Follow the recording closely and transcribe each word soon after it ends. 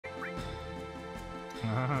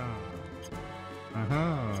A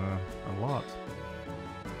lot.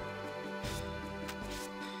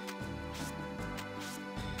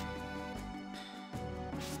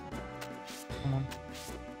 Come on.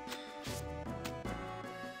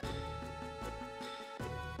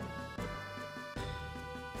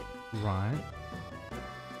 Right.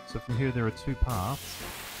 So from here there are two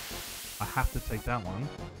paths. I have to take that one,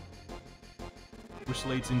 which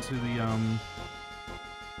leads into the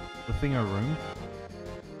thingo room.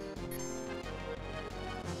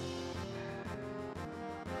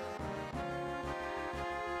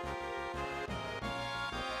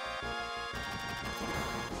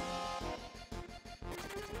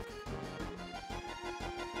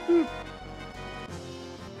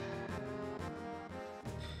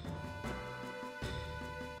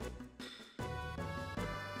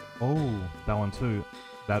 Oh, that one too.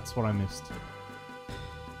 That's what I missed.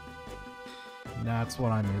 That's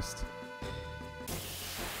what I missed.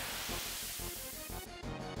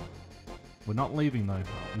 We're not leaving though.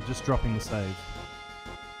 I'm just dropping the save.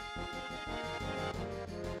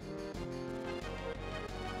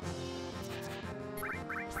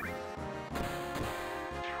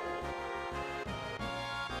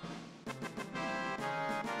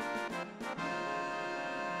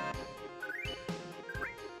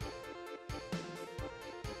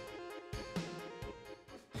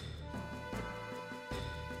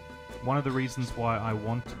 One of the reasons why I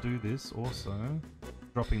want to do this also,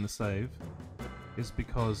 dropping the save, is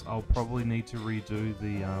because I'll probably need to redo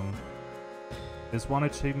the, there's one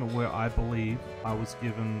achievement where I believe I was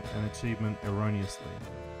given an achievement erroneously.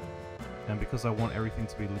 And because I want everything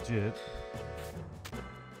to be legit...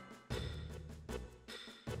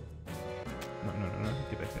 No,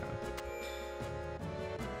 get back there.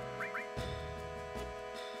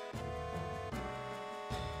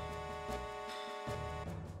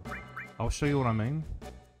 I'll show you what I mean.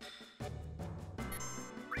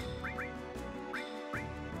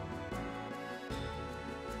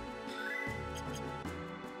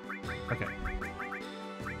 Okay.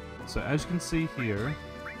 So as you can see here,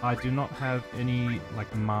 I do not have any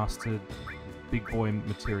like mastered big boy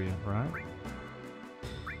materia, right?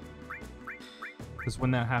 Because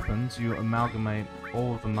when that happens, you amalgamate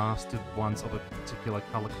all of the mastered ones of a particular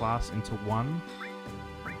color class into one.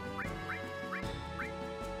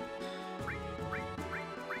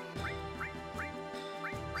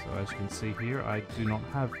 As you can see here, I do not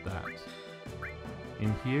have that.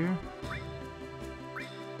 In here,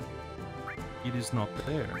 it is not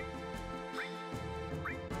there.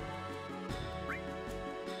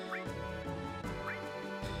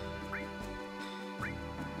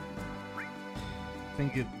 I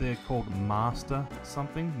think they're called Master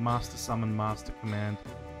something. Master Summon, Master Command,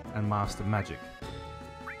 and Master Magic.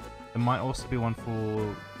 There might also be one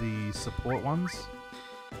for the support ones.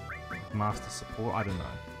 Master Support, I don't know.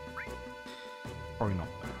 Probably not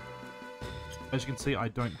that. As you can see, I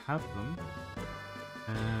don't have them.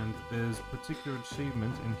 And there's a particular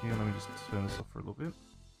achievement in here. Let me just turn this off for a little bit.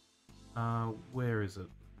 Where is it?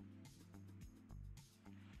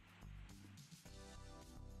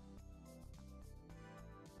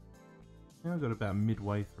 Yeah, I got about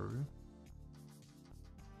midway through.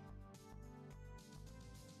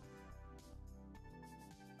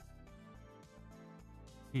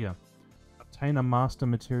 Here. Obtain a master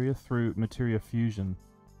materia through materia fusion.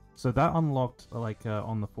 So that unlocked like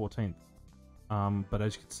on the 14th. But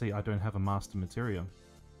as you can see, I don't have a master materia.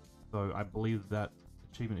 So I believe that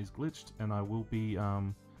achievement is glitched, and I will be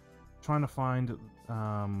trying to find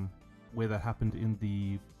where that happened in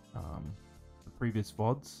the previous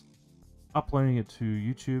VODs, uploading it to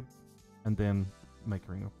YouTube, and then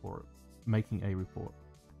making a report.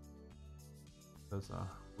 Because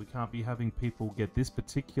we can't be having people get this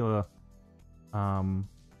particular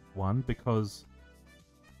one because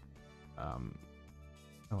how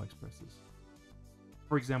do I express this?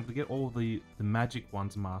 For example, to get all the magic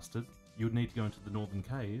ones mastered, you would need to go into the Northern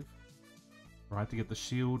Cave, right, to get the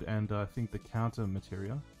shield and I think the counter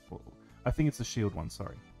materia. Well, I think it's the shield one,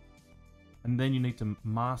 sorry. And then you need to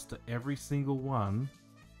master every single one.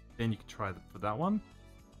 Then you can try for that one.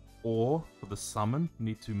 Or for the summon, you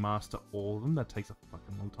need to master all of them. That takes a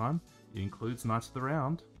fucking long time. It includes Knights of the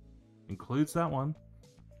Round. Includes that one.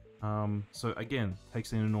 So again,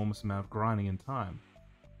 takes an enormous amount of grinding and time.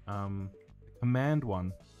 The command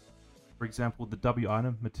one, for example, the W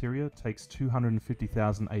item materia takes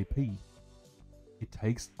 250,000 AP. It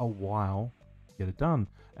takes a while to get it done.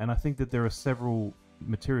 And I think that there are several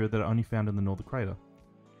materia that are only found in the Northern Crater.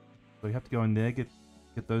 So you have to go in there, get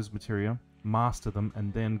those materia, master them,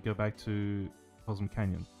 and then go back to Cosmic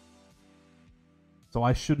Canyon. So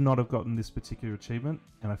I should not have gotten this particular achievement,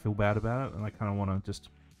 and I feel bad about it, and I kind of want to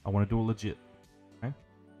I want to do it legit. Okay?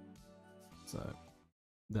 So,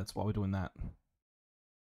 that's why we're doing that.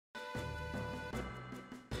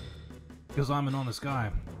 Because I'm an honest guy.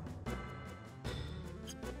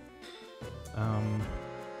 I've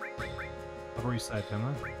already saved,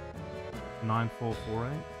 haven't I?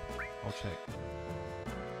 9448. I'll check.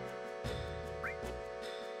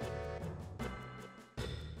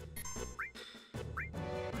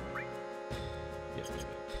 Yep.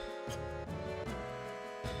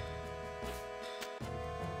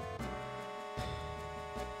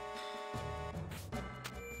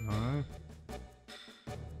 No.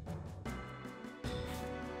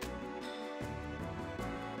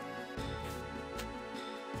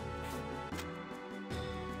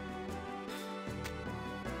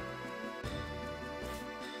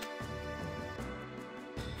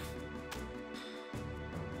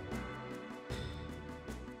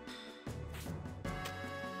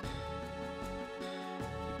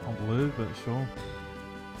 On blue, but sure.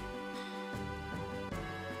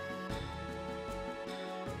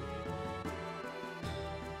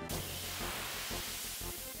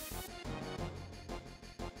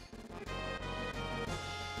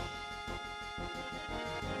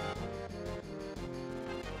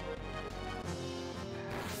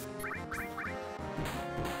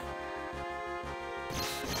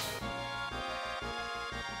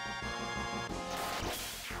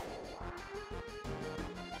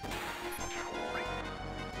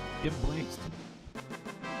 Get blinked.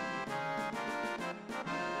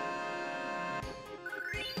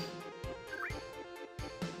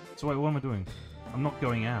 So wait, what am I doing? I'm not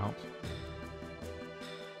going out.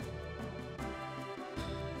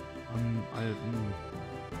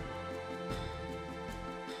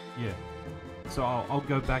 Yeah. So I'll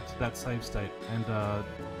go back to that save state and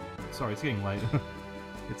sorry, it's getting late.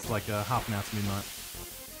 It's like half an hour to midnight.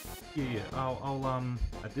 Yeah. I'll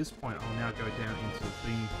at this point I'll now go down into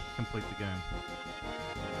being complete the game.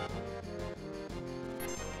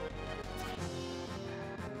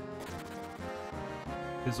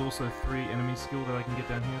 There's also 3 enemy skill that I can get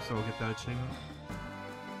down here, so I'll get that achievement.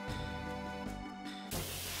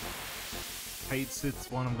 Hate Sith's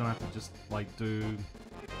one I'm gonna have to just like do.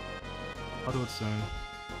 I'll do it soon.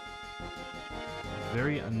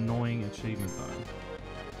 Very annoying achievement though.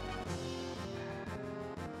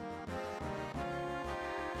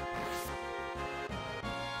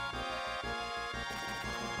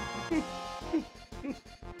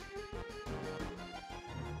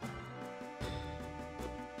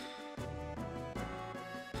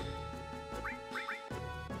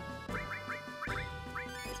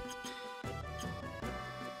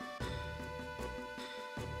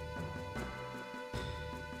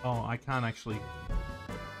 Oh, I can't actually...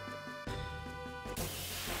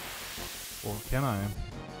 Or can I?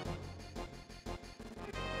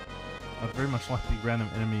 I'd very much like the random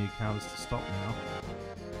enemy encounters to stop now.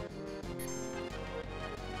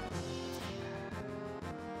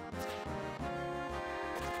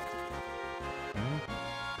 Okay.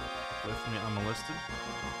 Left me unmolested.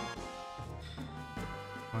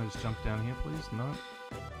 Can I just jump down here, please? No.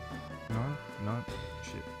 No? No?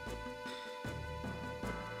 Shit.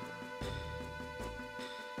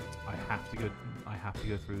 I have to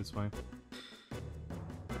go through this way.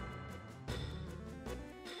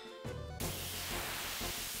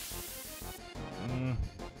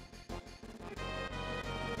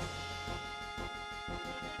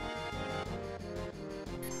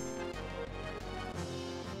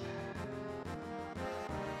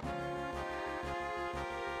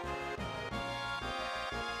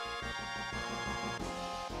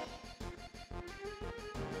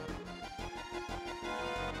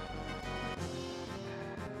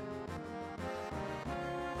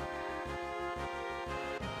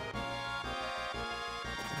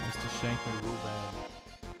 Mr. Shanker real bad.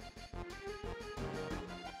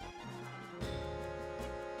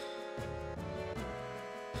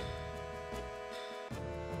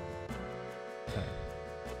 Okay.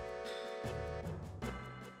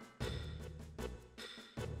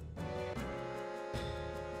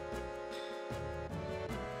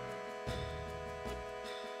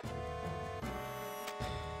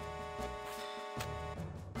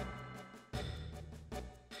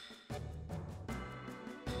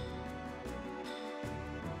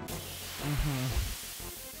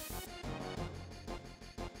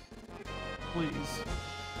 Please.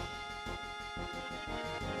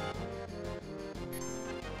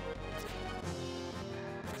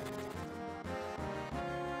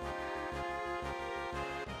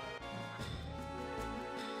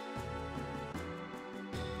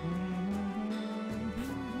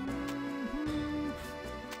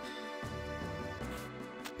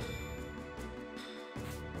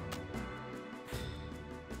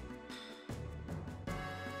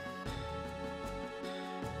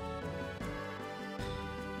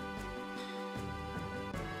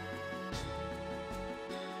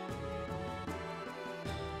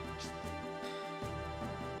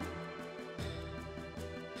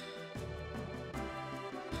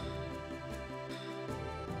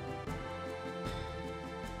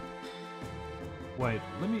 Wait,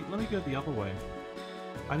 let me go the other way.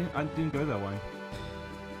 I didn't go that way.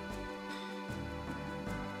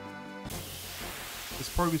 There's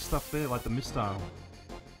probably stuff there, like the missile,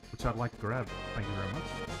 which I'd like to grab. Thank you very much.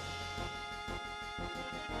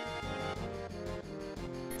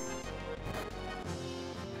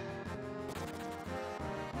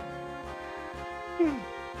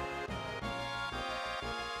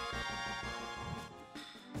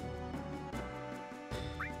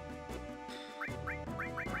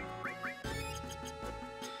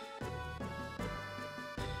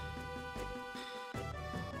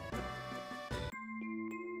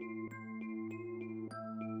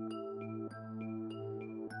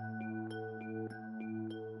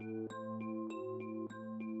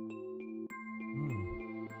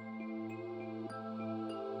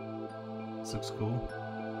 This looks cool.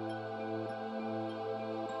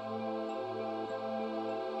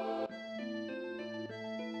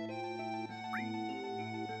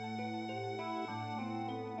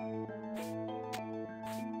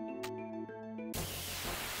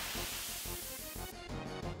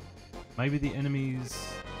 Maybe the enemies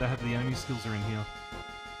that have the enemy skills are in here.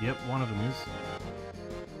 Yep, one of them is.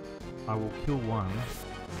 I will kill one.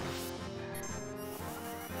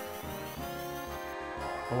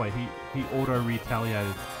 Oh wait, he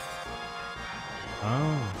auto-retaliated.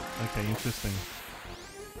 Oh, okay, interesting.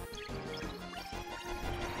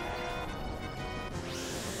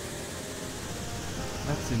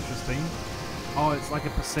 That's interesting. Oh, it's like a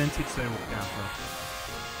percentage they will counter.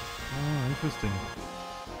 Oh, interesting.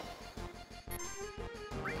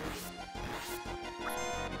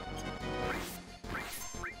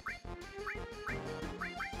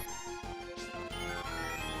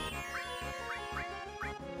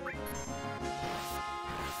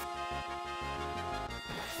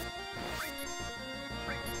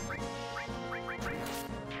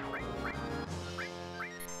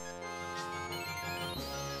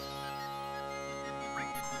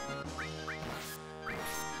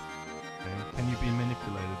 Can you be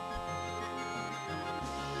manipulated?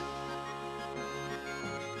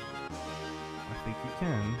 I think you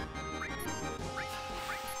can.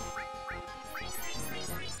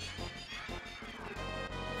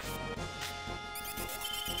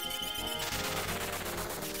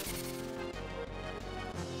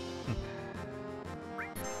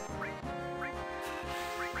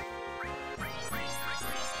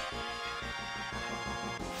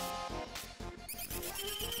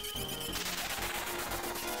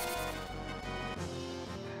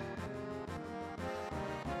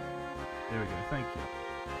 There we go, thank you.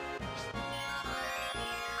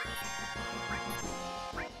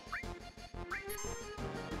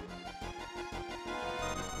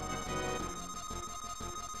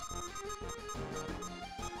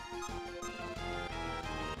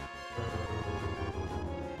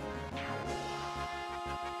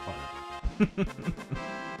 Oh.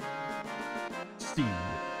 Steve.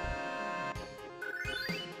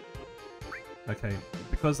 Okay,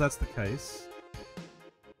 because that's the case,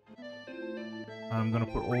 I'm gonna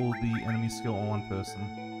put all the enemy skill on one person.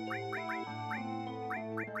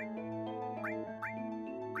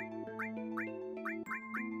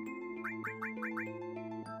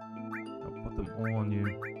 I'll put them all on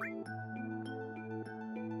you.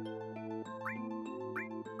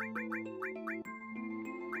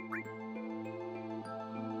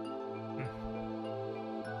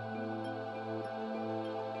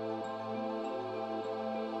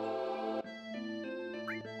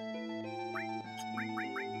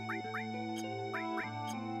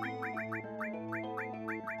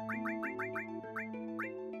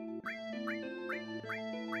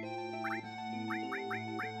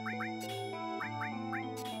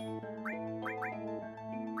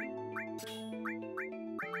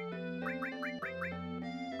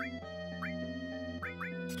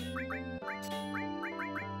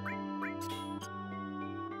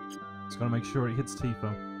 Just gotta make sure it hits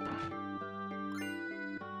Tifa.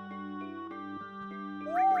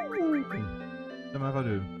 Don't know if I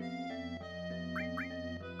do.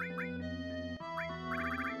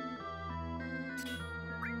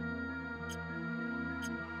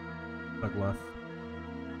 Like left.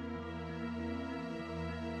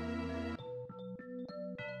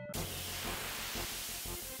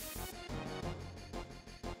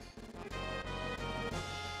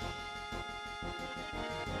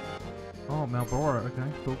 Oh, Malbora, okay,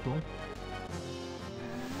 cool, cool.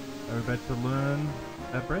 Are we about to learn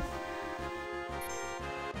that breath?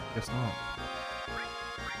 Guess not.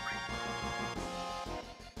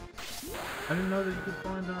 I didn't know that you could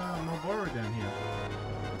find Malbora down here.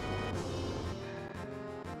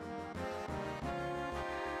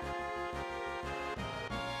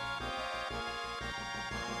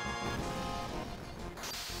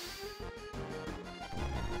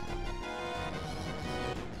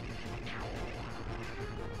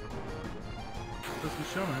 Doesn't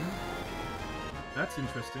show him. That's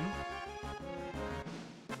interesting.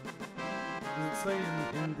 Does it say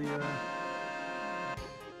in the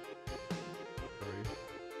Sorry.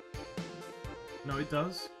 No, it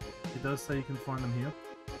does. It does say you can find them here.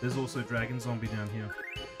 There's also Dragon Zombie down here.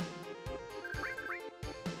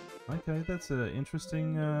 Okay, that's an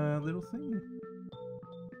interesting little thing.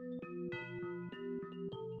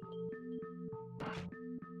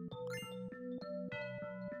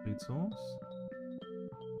 Beetle.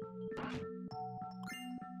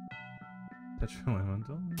 Petrol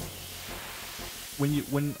Elemental.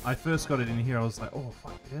 When I first got it in here, I was like, oh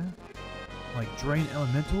fuck yeah, like Drain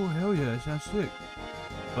Elemental, hell yeah, it sounds sick.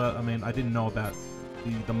 But I mean, I didn't know about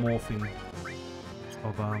the morphing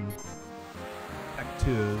of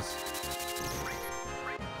actors.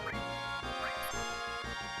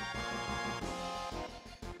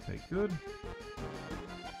 Okay, good.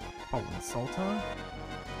 Poland Sultan.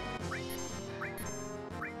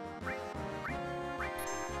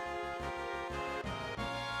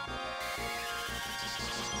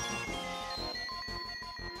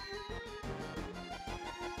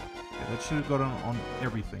 That should have got on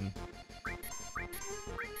everything.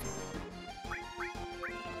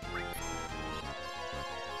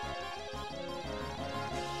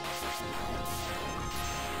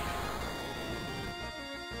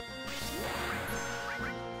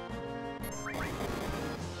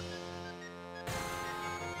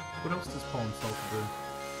 What else does Pollen Salt do?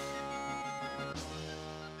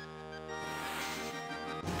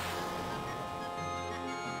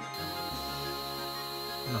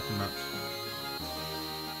 Nothing much.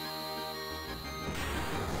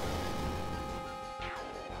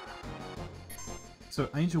 So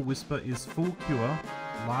Angel Whisper is full cure,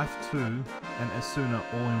 life 2, and Asuna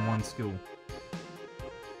all in one skill.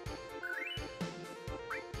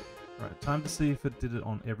 Right, time to see if it did it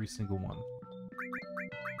on every single one.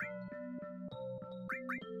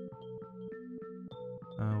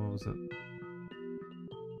 What was it?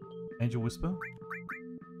 Angel Whisper?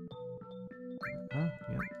 Yeah.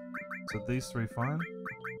 So these three fine?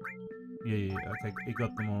 Yeah, okay, it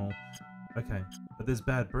got them all. Okay, but there's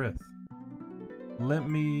Bad Breath. Let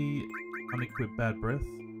me unequip Bad Breath.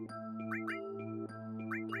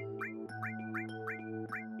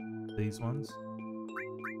 These ones.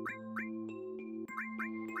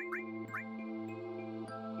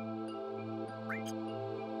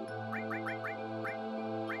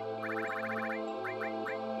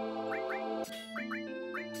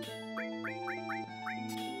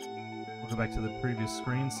 Go back to the previous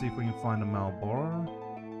screen, see if we can find a Malboro.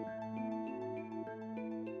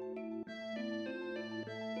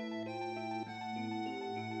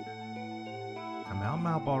 Come out,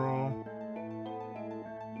 Malboro.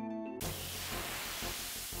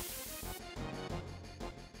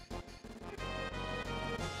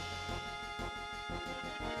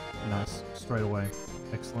 Nice, straight away.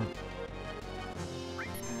 Excellent.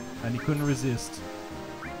 And he couldn't resist.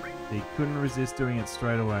 He couldn't resist doing it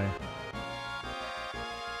straight away.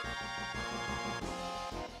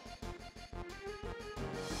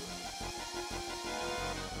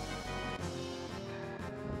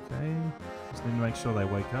 Just need to make sure they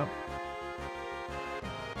wake up.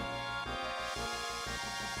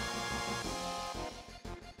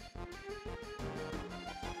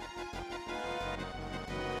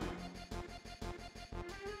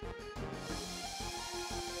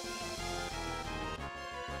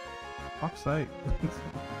 Fuck's sake.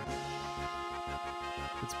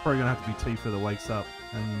 It's probably gonna have to be Tifa that wakes up,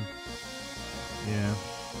 and yeah.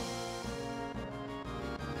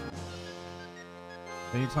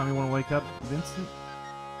 Anytime you want to wake up, Vincent?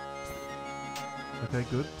 Okay,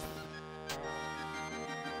 good.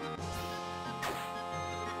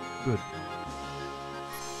 Good.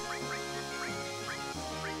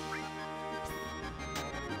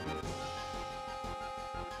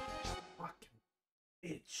 Fucking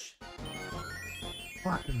bitch.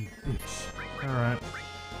 Fucking bitch. Alright.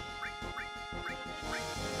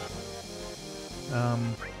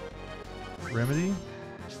 Remedy?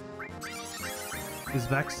 Is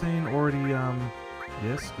vaccine already,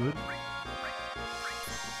 yes, good.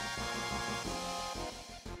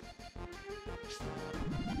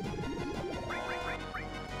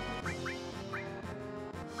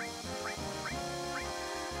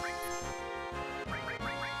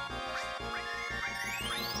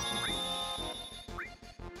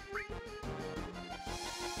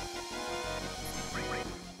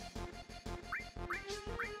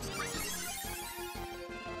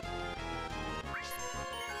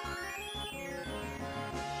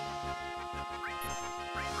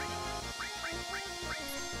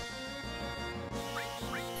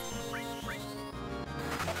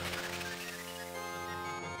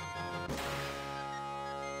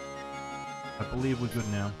 I believe we're good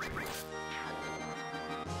now.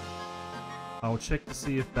 I'll check to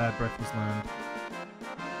see if Bad Breath was learned.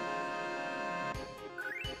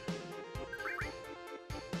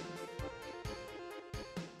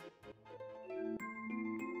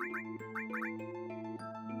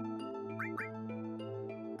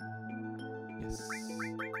 Yes.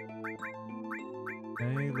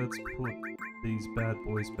 Okay, let's put these bad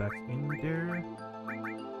boys back in there.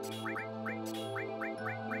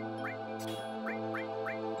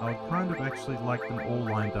 I would kind of actually like them all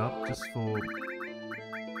lined up, just for...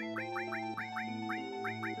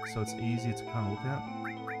 so it's easier to kind of look at.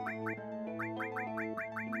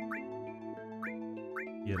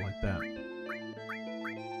 Yeah, like that.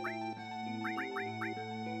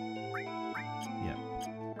 Yeah.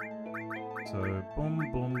 So,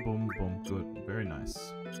 boom, boom, boom, boom. Good. Very nice.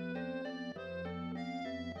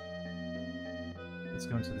 Let's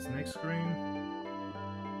go into this next screen.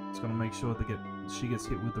 Just gotta make sure she gets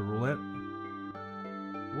hit with the roulette.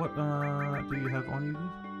 What do you have on you?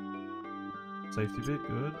 Safety bit,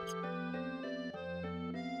 good.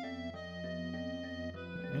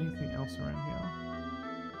 Anything else around here?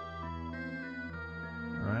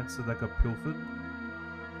 Alright, so that got pilfered.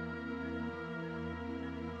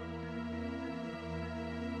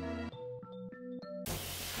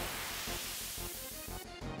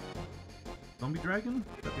 Zombie dragon?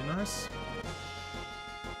 That'd be nice.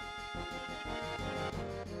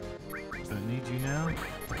 Don't need you now.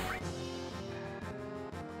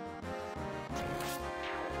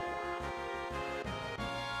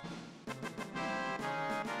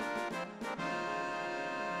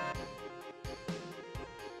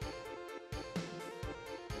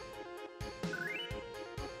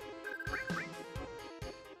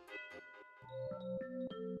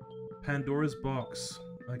 Pandora's box.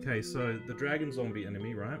 Okay, so the dragon zombie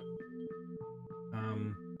enemy, right?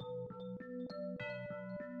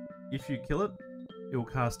 If you kill it, it will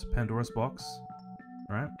cast Pandora's box,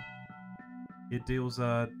 right? It deals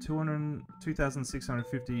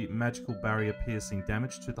 2,650 magical barrier piercing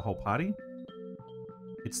damage to the whole party.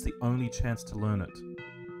 It's the only chance to learn it.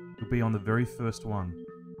 It'll be on the very first one.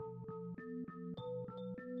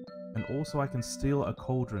 And also I can steal a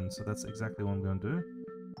cauldron, so that's exactly what I'm going to do.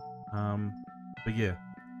 But yeah,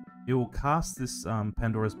 it will cast this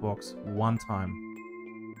Pandora's box one time.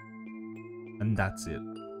 And that's it.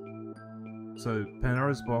 So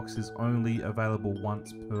Pandora's box is only available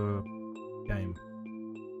once per game.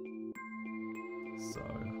 So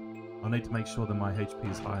I need to make sure that my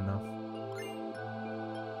HP is high enough.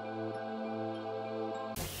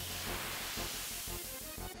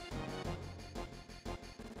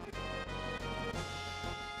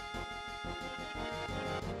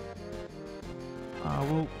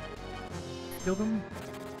 We'll kill them.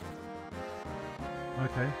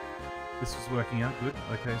 Okay. This was working out good.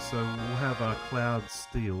 Okay, so we'll have our Cloud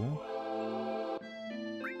Steel.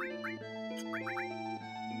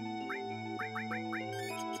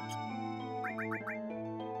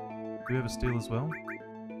 Do we have a Steel as well?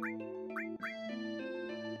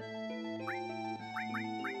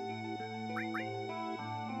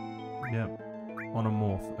 Yep. On a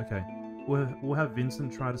Morph. Okay. We'll have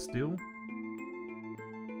Vincent try to steal.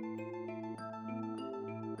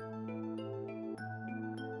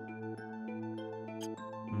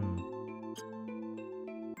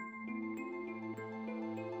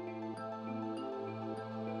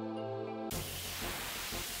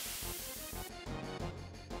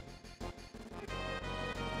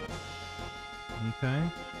 Okay.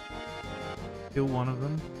 Kill one of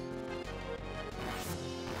them.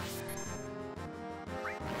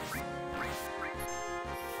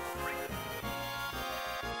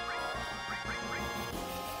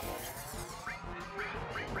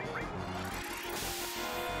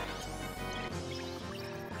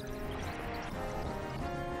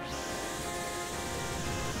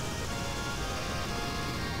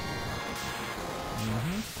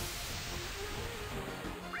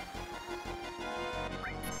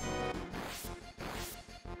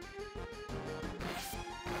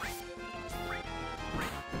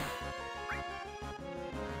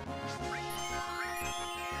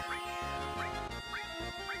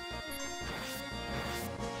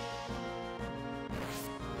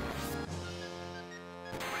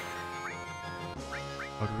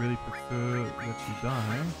 I'd really prefer that you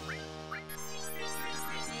die.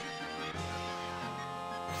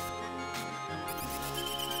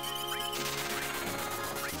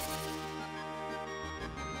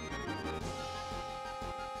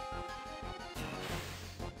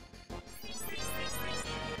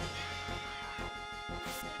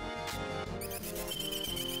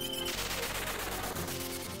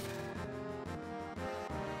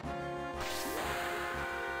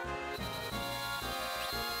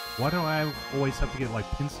 Why do I always have to get, like,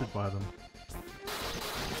 pincered by them?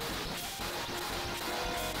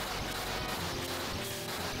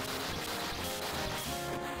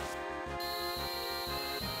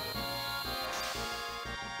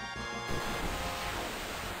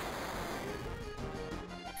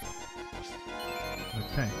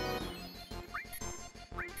 Okay.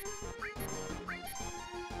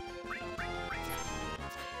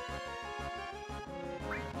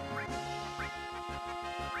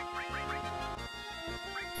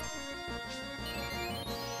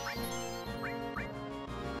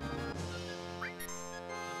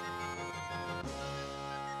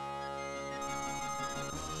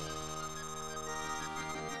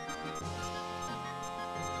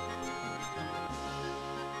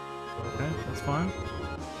 Okay, that's fine.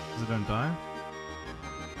 Because I don't die.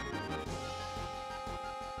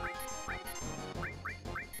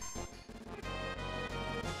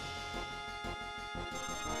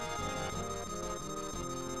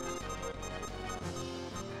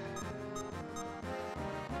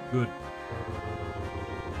 Good.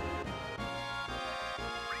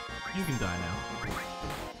 You can die now.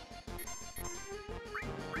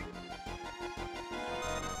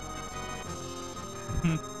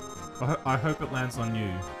 I hope it lands on you.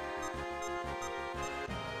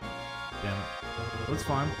 Damn it. That's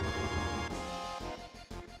fine.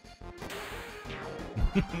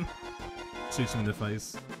 Shoots him in the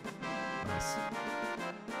face. Nice.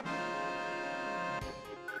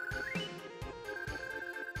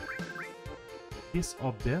 Kiss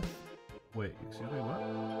of Death? Wait, excuse me, what?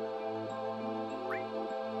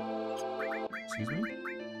 Excuse me?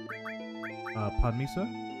 Pardon me, sir?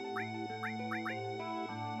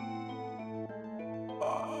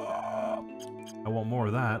 I want more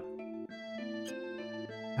of that.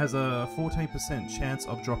 Has a 14% chance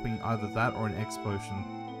of dropping either that or an X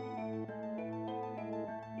potion.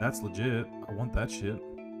 That's legit. I want that shit.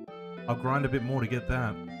 I'll grind a bit more to get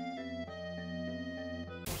that.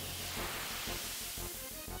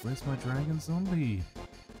 Where's my dragon zombie?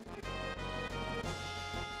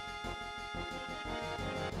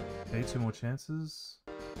 Okay, 2 more chances.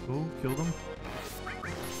 Cool, kill them.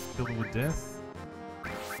 Kill them with death.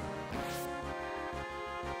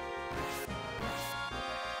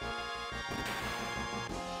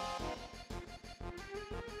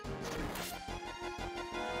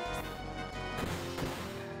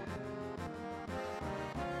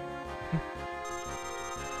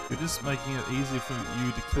 You're just making it easier for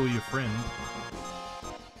you to kill your friend.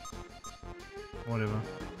 Whatever.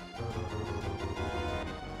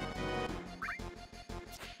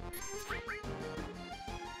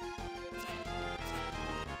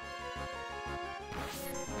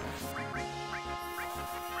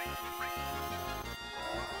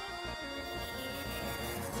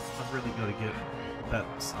 I've really got to get that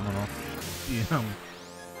summon off. Yeah,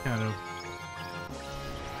 kind of.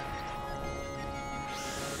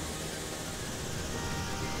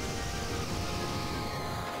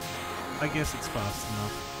 I guess it's fast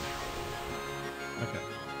enough. Okay.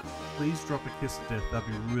 Please drop a Kiss of Death. That'd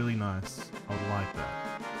be really nice. I would like that.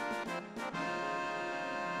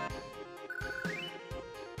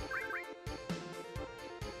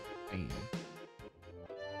 Damn.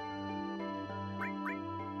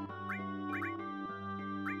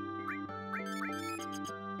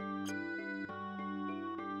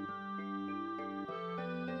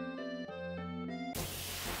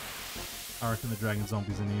 I reckon the dragon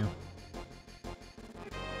zombies in here.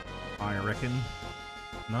 I reckon.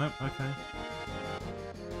 Nope, okay.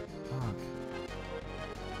 Fuck.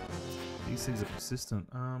 These things are persistent.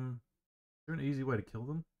 Is there an easy way to kill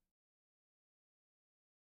them?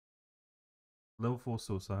 Level 4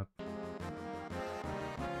 suicide.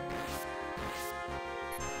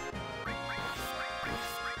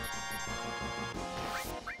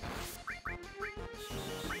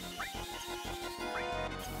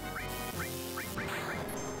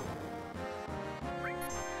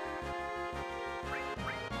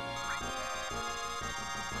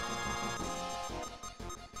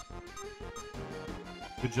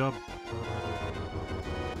 Good job.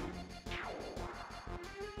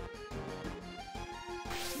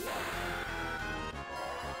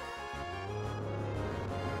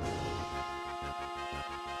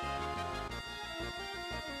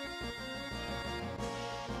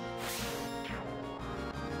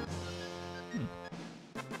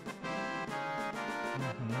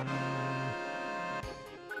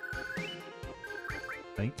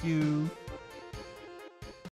 Thank you.